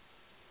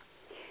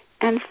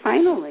 And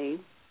finally,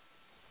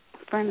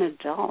 for an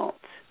adult,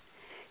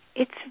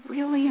 it's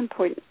really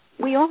important.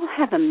 We all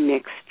have a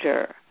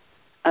mixture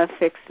of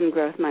fixed and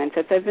growth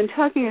mindsets. I've been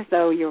talking as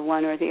though you're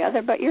one or the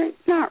other, but you're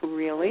not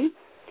really.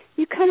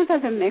 You kind of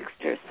have a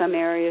mixture. Some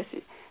areas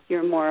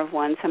you're more of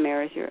one, some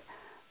areas you're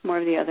more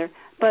of the other.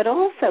 But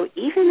also,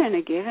 even in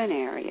a given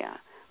area,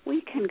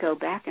 we can go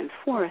back and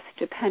forth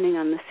depending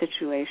on the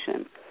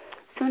situation.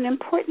 So an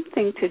important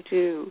thing to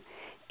do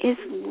is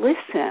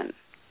listen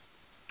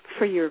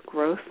for your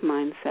growth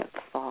mindset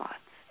thoughts,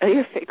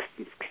 your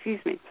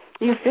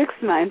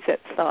fixed mindset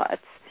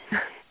thoughts.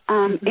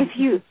 If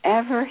you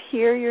ever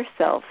hear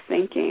yourself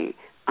thinking,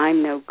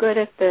 I'm no good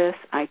at this,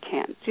 I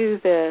can't do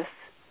this,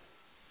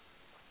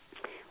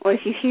 or if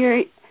you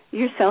hear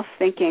yourself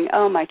thinking,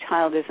 oh, my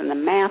child isn't a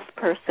math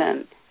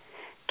person,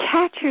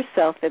 catch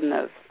yourself in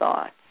those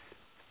thoughts.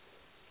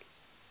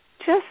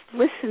 Just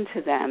listen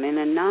to them in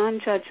a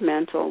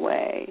non-judgmental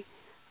way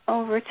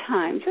over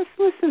time. Just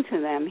listen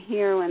to them,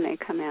 hear when they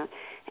come out,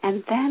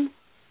 and then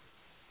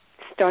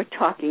start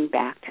talking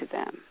back to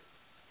them.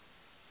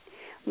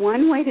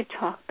 One way to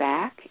talk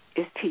back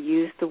is to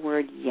use the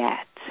word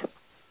yet.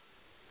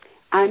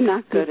 I'm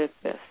not good at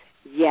this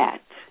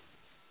yet.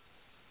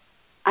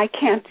 I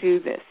can't do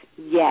this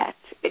yet.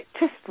 It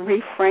just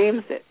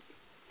reframes it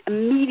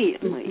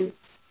immediately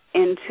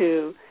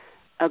into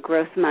a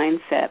growth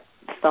mindset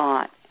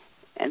thought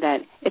that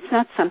it's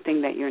not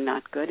something that you're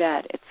not good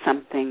at. It's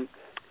something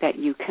that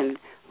you can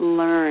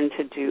learn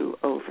to do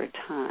over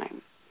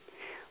time.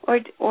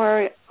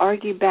 Or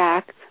argue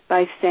back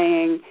by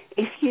saying,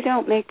 if you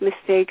don't make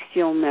mistakes,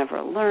 you'll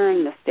never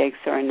learn. Mistakes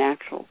are a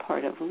natural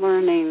part of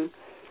learning.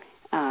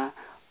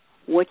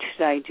 What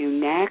should I do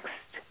next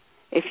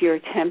if you're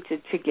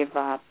tempted to give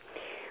up?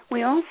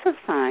 We also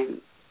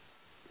find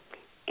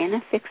in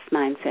a fixed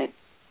mindset,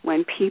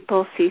 when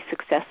people see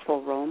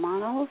successful role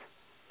models,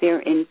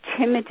 they're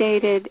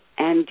intimidated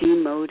and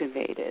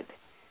demotivated.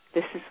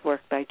 This is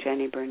work by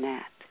Jenny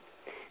Burnett.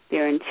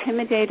 They're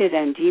intimidated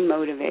and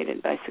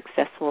demotivated by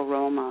successful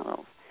role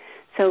models.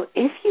 So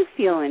if you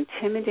feel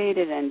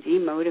intimidated and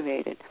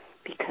demotivated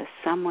because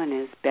someone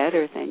is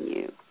better than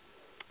you,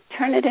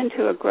 turn it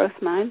into a growth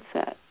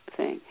mindset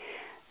thing.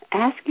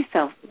 Ask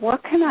yourself,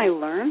 what can I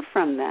learn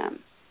from them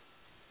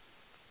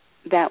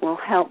that will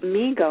help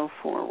me go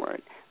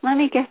forward? Let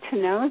me get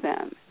to know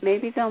them.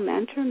 Maybe they'll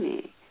mentor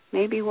me.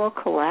 Maybe we'll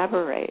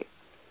collaborate,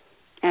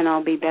 and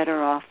I'll be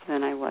better off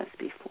than I was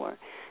before.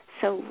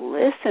 So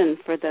listen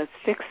for those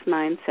fixed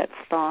mindset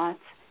thoughts,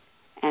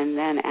 and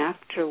then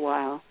after a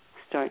while,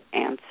 start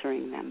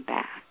answering them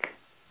back.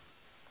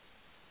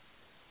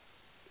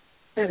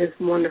 That is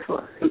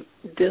wonderful. I'm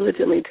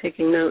diligently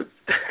taking notes.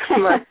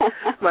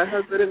 My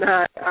husband and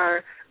I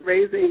are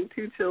raising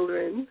two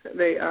children.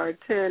 They are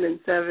 10 and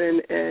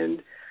 7,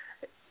 and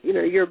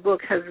your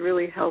book has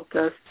really helped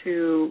us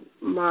to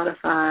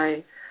modify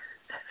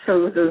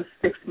some of those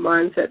fixed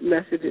mindset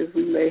messages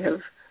we may have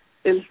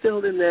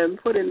instilled in them,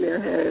 put in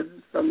their heads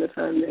from the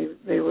time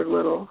they were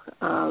little.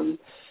 And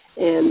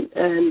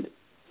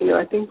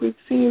I think we've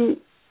seen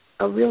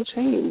a real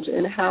change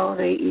in how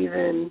they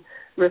even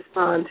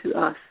respond to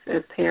us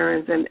as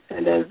parents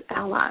and as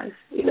allies,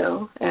 and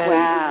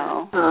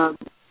wow.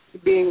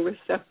 Being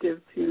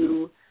receptive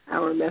to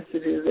our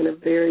messages in a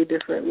very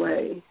different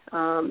way.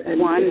 And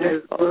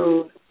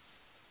wonderful.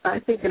 I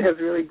think it has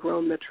really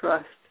grown the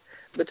trust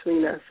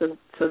between us.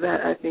 So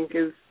that, I think,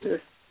 is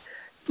just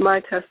my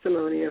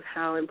testimony of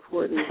how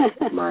important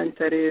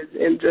mindset is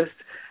in just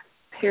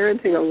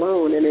parenting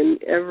alone and in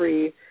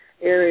every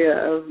area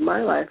of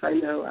my life. I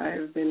know I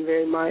have been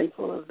very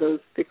mindful of that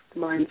fixed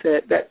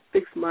mindset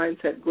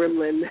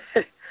gremlin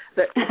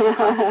that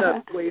pops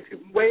up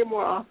way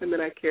more often than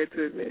I care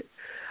to admit.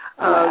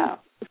 Wow.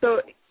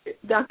 So,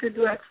 Dr.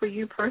 Dweck, for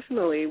you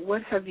personally,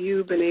 what have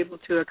you been able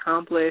to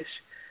accomplish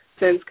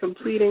since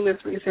completing this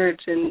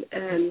research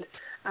and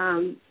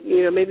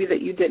maybe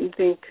that you didn't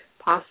think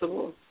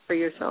possible for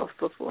yourself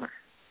before?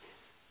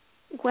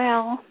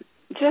 Well,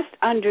 just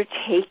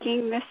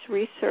undertaking this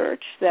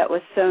research that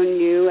was so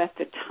new at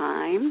the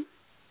time,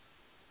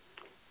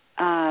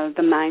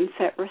 the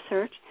mindset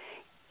research,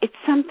 it's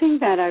something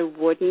that I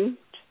wouldn't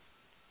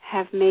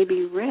have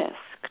maybe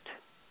risked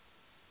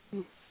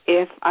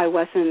if I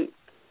wasn't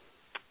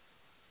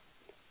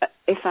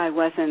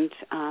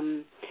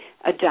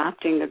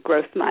adopting a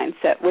growth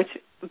mindset, which,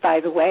 by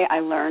the way, I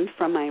learned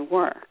from my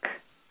work.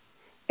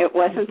 It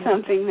wasn't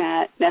something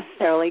that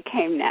necessarily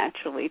came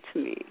naturally to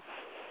me.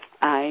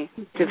 I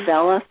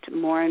developed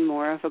more and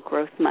more of a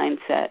growth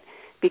mindset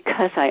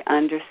because I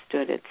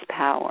understood its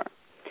power.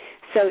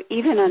 So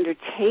even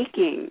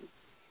undertaking,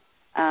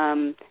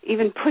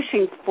 even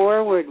pushing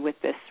forward with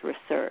this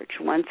research,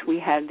 once we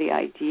had the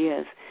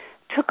ideas,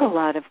 took a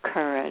lot of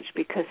courage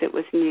because it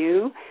was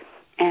new,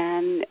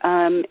 and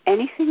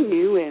anything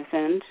new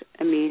isn't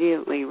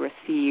immediately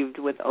received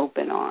with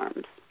open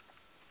arms.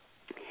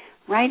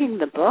 Writing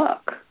the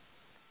book,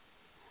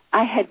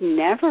 I had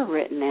never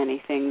written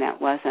anything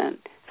that wasn't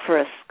for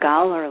a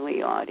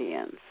scholarly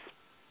audience,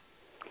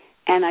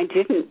 and I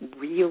didn't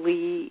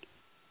really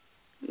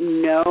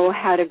know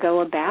how to go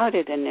about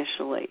it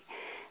initially.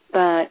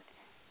 But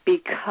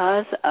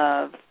because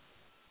of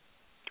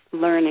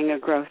learning a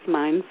growth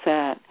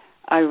mindset,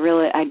 I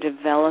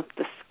developed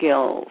the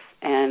skills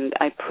and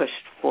I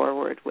pushed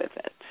forward with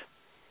it.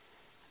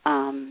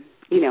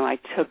 I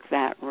took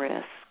that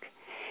risk.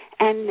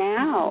 And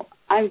now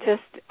I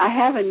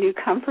have a new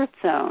comfort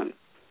zone.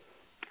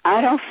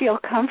 I don't feel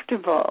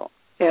comfortable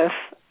if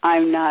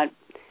I'm not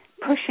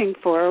pushing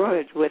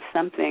forward with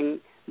something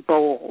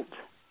bold.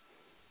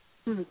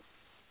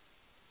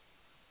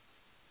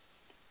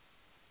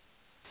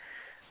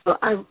 Well,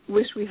 I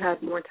wish we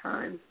had more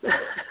time.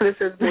 This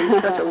has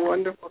been such a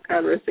wonderful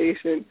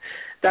conversation.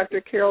 Dr.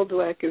 Carol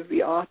Dweck is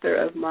the author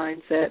of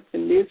Mindset, The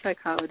New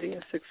Psychology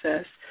of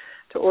Success.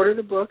 To order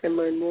the book and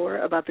learn more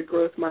about the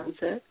growth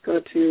mindset, go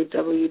to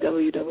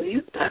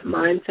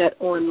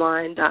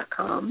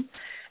www.mindsetonline.com.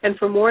 And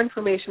for more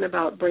information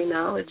about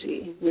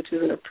brainology, which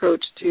is an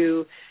approach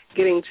to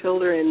getting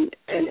children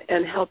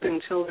and helping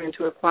children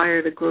to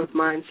acquire the growth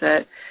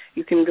mindset,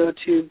 you can go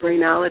to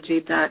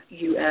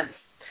brainology.us.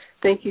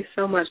 Thank you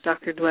so much,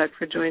 Dr. Dweck,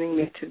 for joining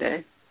me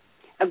today.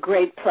 A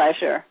great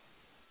pleasure.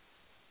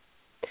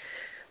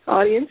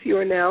 Audience, you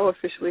are now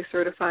officially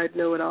certified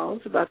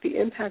know-it-alls about the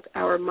impact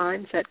our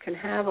mindset can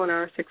have on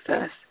our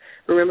success.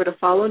 Remember to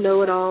follow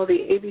Know-It-All,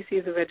 the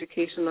ABCs of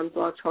Education on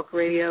Blog Talk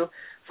Radio.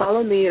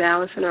 Follow me at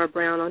Allison R.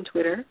 Brown on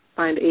Twitter.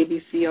 Find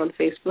ABC on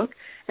Facebook.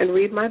 And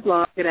read my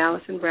blog at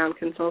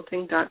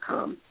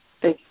AllisonBrownConsulting.com.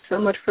 Thank you so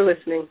much for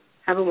listening.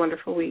 Have a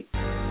wonderful week.